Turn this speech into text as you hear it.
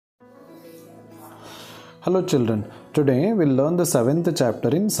Hello children, today we'll learn the 7th chapter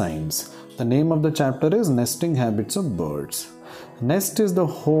in science. The name of the chapter is Nesting Habits of Birds. Nest is the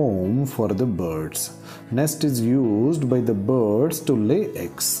home for the birds. Nest is used by the birds to lay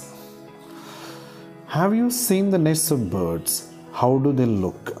eggs. Have you seen the nests of birds? How do they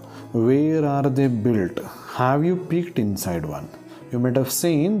look? Where are they built? Have you peeked inside one? You might have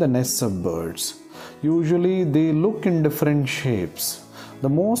seen the nests of birds. Usually they look in different shapes. The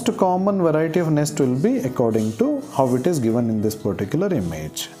most common variety of nest will be according to how it is given in this particular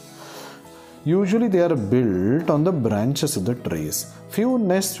image. Usually they are built on the branches of the trees. Few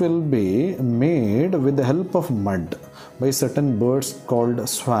nests will be made with the help of mud by certain birds called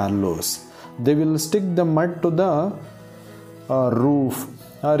swallows. They will stick the mud to the roof,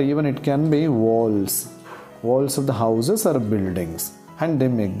 or even it can be walls of the houses or buildings, and they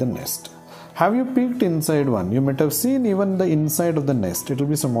make the nest. Have you peeked inside one? You might have seen even the inside of the nest. It will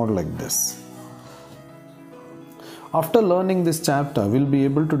be somewhat like this. After learning this chapter, we'll be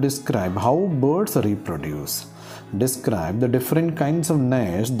able to describe how birds reproduce. Describe the different kinds of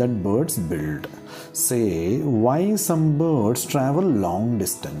nests that birds build. Say why some birds travel long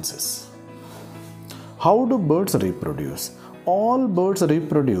distances. How do birds reproduce? All birds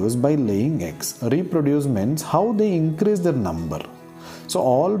reproduce by laying eggs. Reproduce means how they increase their number. So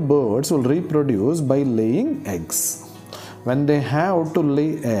all birds will reproduce by laying eggs. When they have to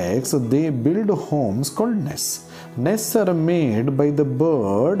lay eggs, they build homes called nests. Nests are made by the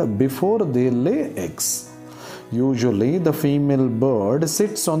bird before they lay eggs. Usually the female bird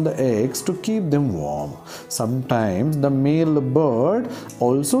sits on the eggs to keep them warm. Sometimes the male bird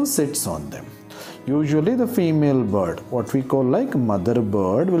also sits on them. Usually the female bird, what we call like mother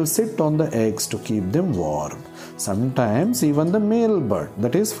bird, will sit on the eggs to keep them warm. Sometimes even the male bird,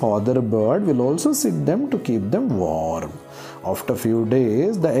 that is father bird, will also sit them to keep them warm. After few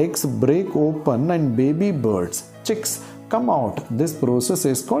days, the eggs break open and baby birds, chicks, come out. This process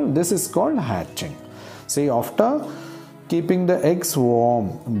is called hatching. See, after keeping the eggs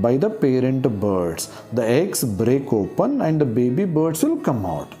warm by the parent birds, the eggs break open and the baby birds will come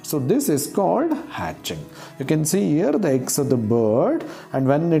out. So this is called hatching. You can see here the eggs of the bird, and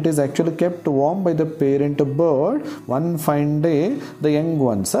when it is actually kept warm by the parent bird, one fine day the young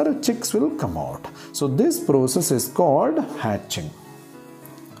ones or chicks will come out. So this process is called hatching.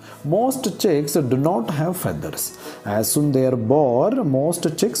 Most chicks do not have feathers. As soon they are born,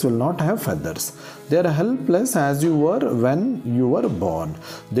 most chicks will not have feathers. They are helpless as you were when you were born.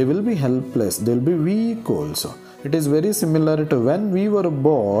 They will be helpless. They will be weak also. It is very similar to when we were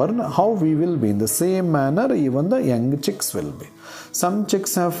born, how we will be. In the same manner, even the young chicks will be. Some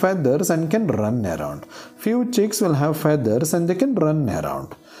chicks have feathers and can run around. Few chicks will have feathers and they can run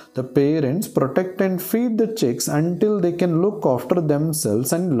around. The parents protect and feed the chicks until they can look after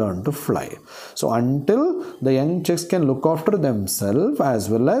themselves and learn to fly. So until the young chicks can look after themselves as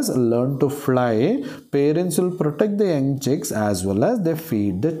well as learn to fly, parents will protect the young chicks as well as they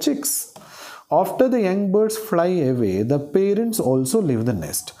feed the chicks. After the young birds fly away, the parents also leave the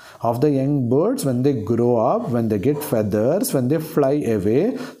nest. Of the young birds, when they grow up, when they get feathers, when they fly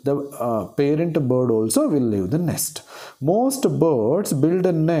away, the parent bird also will leave the nest. Most birds build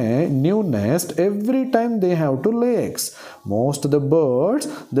a new nest every time they have to lay eggs. Most of the birds,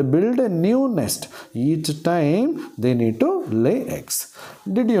 they build a new nest each time they need to lay eggs.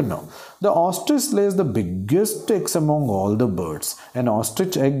 Did you know? The ostrich lays the biggest eggs among all the birds. An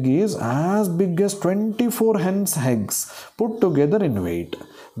ostrich egg is as big as 24 hens' eggs put together in weight.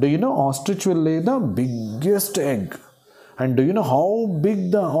 Do you know ostrich will lay the biggest egg? And do you know how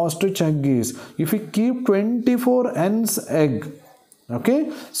big the ostrich egg is? If we keep 24 hens' egg,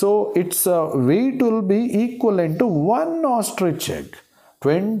 okay, so its weight will be equivalent to one ostrich egg.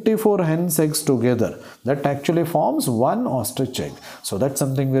 24 hens' eggs together, that actually forms one ostrich egg. So that's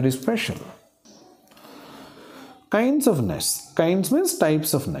something very special. Kinds of nests. Kinds means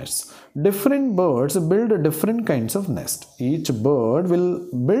types of nests. Different birds build different kinds of nest. Each bird will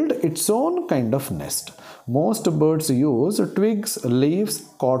build its own kind of nest. Most birds use twigs, leaves,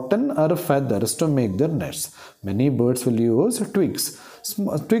 cotton or feathers to make their nests. Many birds will use twigs.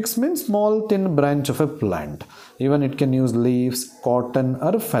 Twigs means small thin branch of a plant. Even it can use leaves, cotton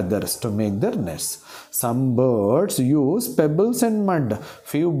or feathers to make their nests. Some birds use pebbles and mud.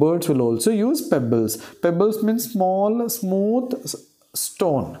 Few birds will also use pebbles. Pebbles means small, smooth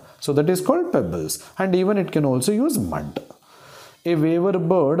stone. So that is called pebbles. And even it can also use mud. A weaver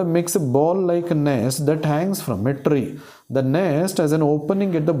bird makes a ball-like nest that hangs from a tree. The nest has an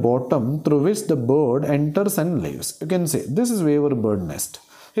opening at the bottom through which the bird enters and lives. You can see this is weaver bird nest.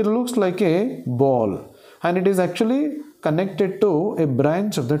 It looks like a ball and it is actually connected to a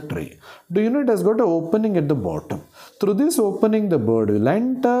branch of the tree. Do you know it has got an opening at the bottom? Through this opening the bird will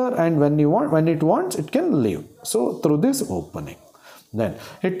enter, and when it wants it can leave. So through this opening. Then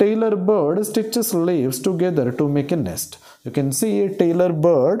a tailor bird stitches leaves together to make a nest. You can see a tailor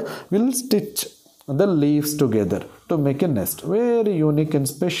bird will stitch the leaves together to make a nest. Very unique and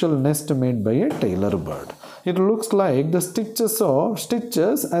special nest made by a tailor bird. It looks like the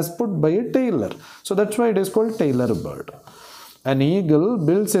stitches as put by a tailor. So that's why it is called tailor bird. An eagle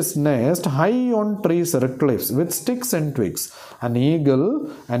builds its nest high on trees or cliffs with sticks and twigs. An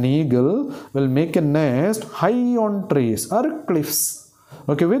eagle will make a nest high on trees or cliffs.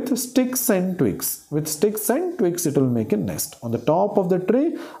 Okay, with sticks and twigs. With sticks and twigs it will make a nest on the top of the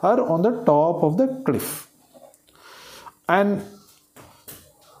tree or on the top of the cliff. And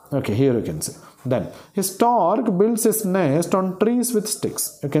okay, here you can see. Then a stork builds its nest on trees with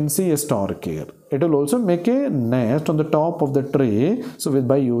sticks. You can see a stork here. It will also make a nest on the top of the tree, so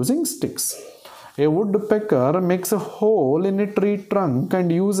by using sticks. A woodpecker makes a hole in a tree trunk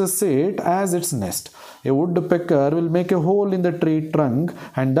and uses it as its nest. A woodpecker will make a hole in the tree trunk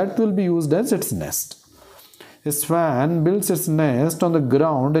and that will be used as its nest. A swan builds its nest on the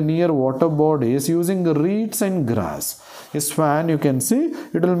ground near water bodies using reeds and grass. A swan, you can see,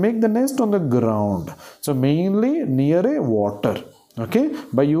 it will make the nest on the ground. So mainly near a water. Okay,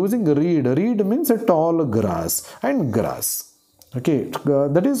 by using reed. Reed means a tall grass and grass. Okay,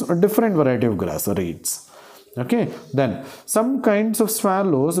 that is a different variety of grass, reeds. Okay, then some kinds of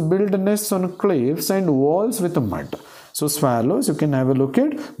swallows build nests on cliffs and walls with mud. So swallows, you can have a look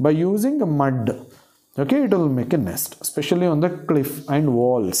at by using mud. Okay, it will make a nest, especially on the cliff and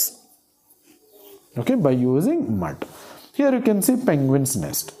walls. Okay, by using mud. Here you can see penguin's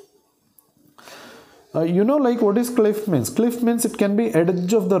nest. You know, like what is cliff means? Cliff means it can be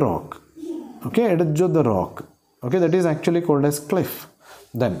edge of the rock. Okay, edge of the rock. Okay, that is actually called as cliff.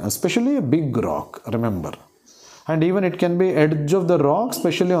 Then, especially a big rock, remember. And even it can be edge of the rock,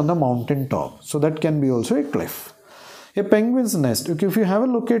 especially on the mountain top. So that can be also a cliff. A penguin's nest. Okay, if you have a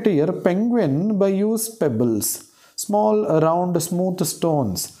look at here, penguin by use pebbles, small, round, smooth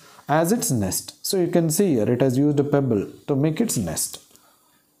stones as its nest. So you can see here it has used a pebble to make its nest.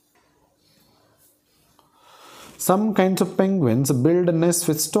 Some kinds of penguins build nests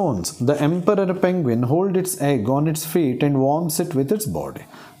with stones. The emperor penguin holds its egg on its feet and warms it with its body.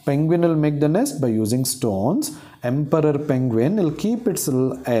 Penguin will make the nest by using stones. Emperor penguin will keep its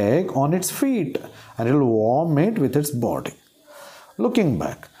egg on its feet and it will warm it with its body. Looking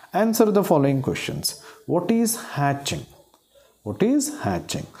back, answer the following questions. What is hatching? What is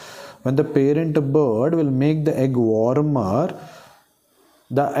hatching? When the parent bird will make the egg warmer,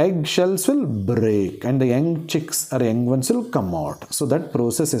 the egg shells will break and the young chicks or young ones will come out. So that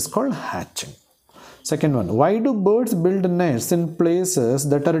process is called hatching. Second one, why do birds build nests in places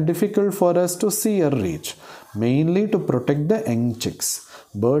that are difficult for us to see or reach? Mainly to protect the young chicks.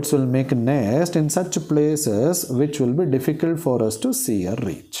 Birds will make a nest in such places which will be difficult for us to see or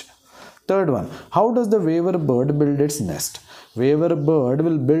reach. Third one, how does the weaver bird build its nest? Weaver bird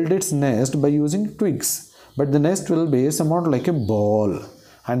will build its nest by using twigs, but the nest will be somewhat like a ball.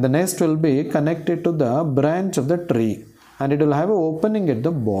 And the nest will be connected to the branch of the tree and it will have an opening at the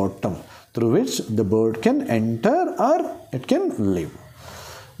bottom through which the bird can enter or it can live.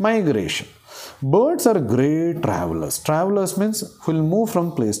 Migration. Birds are great travelers. Travelers means will move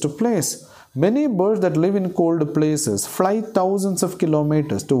from place to place. Many birds that live in cold places fly thousands of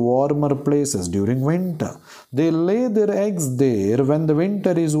kilometers to warmer places during winter. They lay their eggs there. When the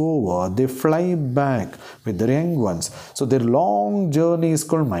winter is over, they fly back with their young ones. So their long journey is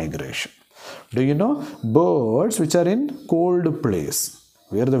called migration. Do you know birds which are in cold place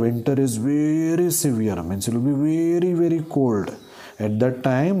where the winter is very severe, means it will be very, very cold. At that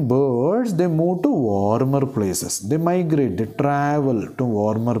time, birds, they move to warmer places. They migrate, they travel to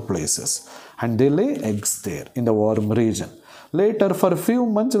warmer places and they lay eggs there in the warm region. Later, for a few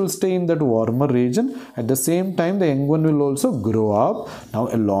months, will stay in that warmer region. At the same time, the young one will also grow up. Now,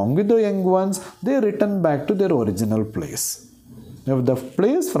 along with the young ones, they return back to their original place. The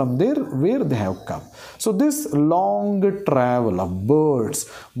place from there where they have come. So this long travel of birds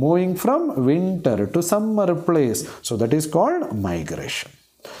moving from winter to summer place, so that is called migration.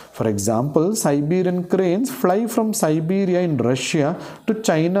 For example, Siberian cranes fly from Siberia in Russia to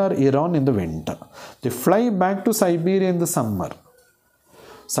China or Iran in the winter. They fly back to Siberia in the summer.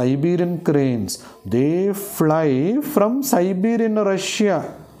 Siberian cranes, they fly from Siberia in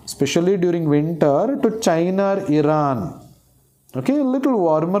Russia, especially during winter, to China or Iran. Okay, a little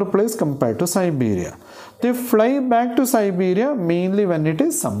warmer place compared to Siberia. They fly back to Siberia mainly when it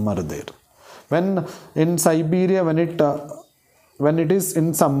is summer there. When in Siberia, when it is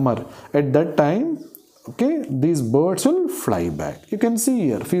in summer, at that time, okay, these birds will fly back. You can see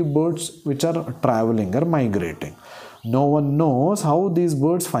here few birds which are traveling or migrating. No one knows how these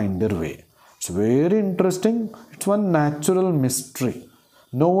birds find their way. It's very interesting. It's one natural mystery.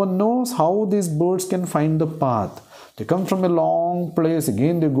 No one knows how these birds can find the path. They come from a long place,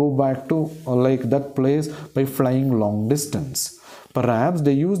 again they go back to like that place by flying long distance. Perhaps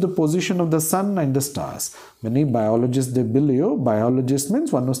they use the position of the sun and the stars. Many biologists, they believe, biologists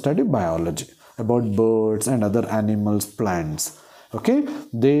means one who study biology about birds and other animals, plants. Okay,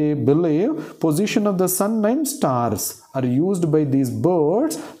 they believe position of the sun and stars are used by these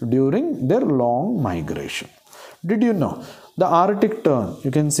birds during their long migration. Did you know the Arctic tern?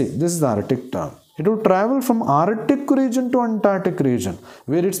 You can see this is the Arctic tern. It will travel from Arctic region to Antarctic region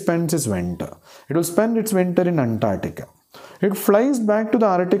where it spends its winter. It will spend its winter in Antarctica. It flies back to the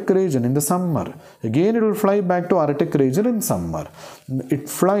Arctic region in the summer. Again, it will fly back to Arctic region in summer. It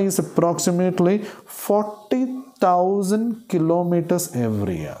flies approximately 40,000 kilometers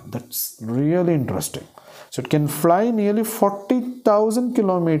every year. That's really interesting. So it can fly nearly 40,000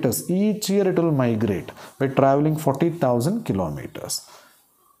 kilometers. Each year it will migrate by traveling 40,000 kilometers.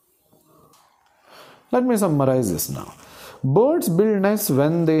 Let me summarize this now. Birds build nests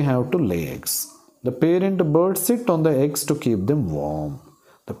when they have to lay eggs. The parent birds sit on the eggs to keep them warm.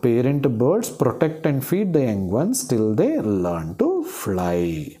 The parent birds protect and feed the young ones till they learn to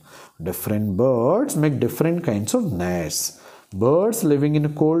fly. Different birds make different kinds of nests. Birds living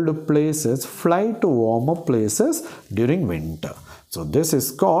in cold places fly to warmer places during winter. So this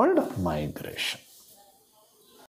is called migration.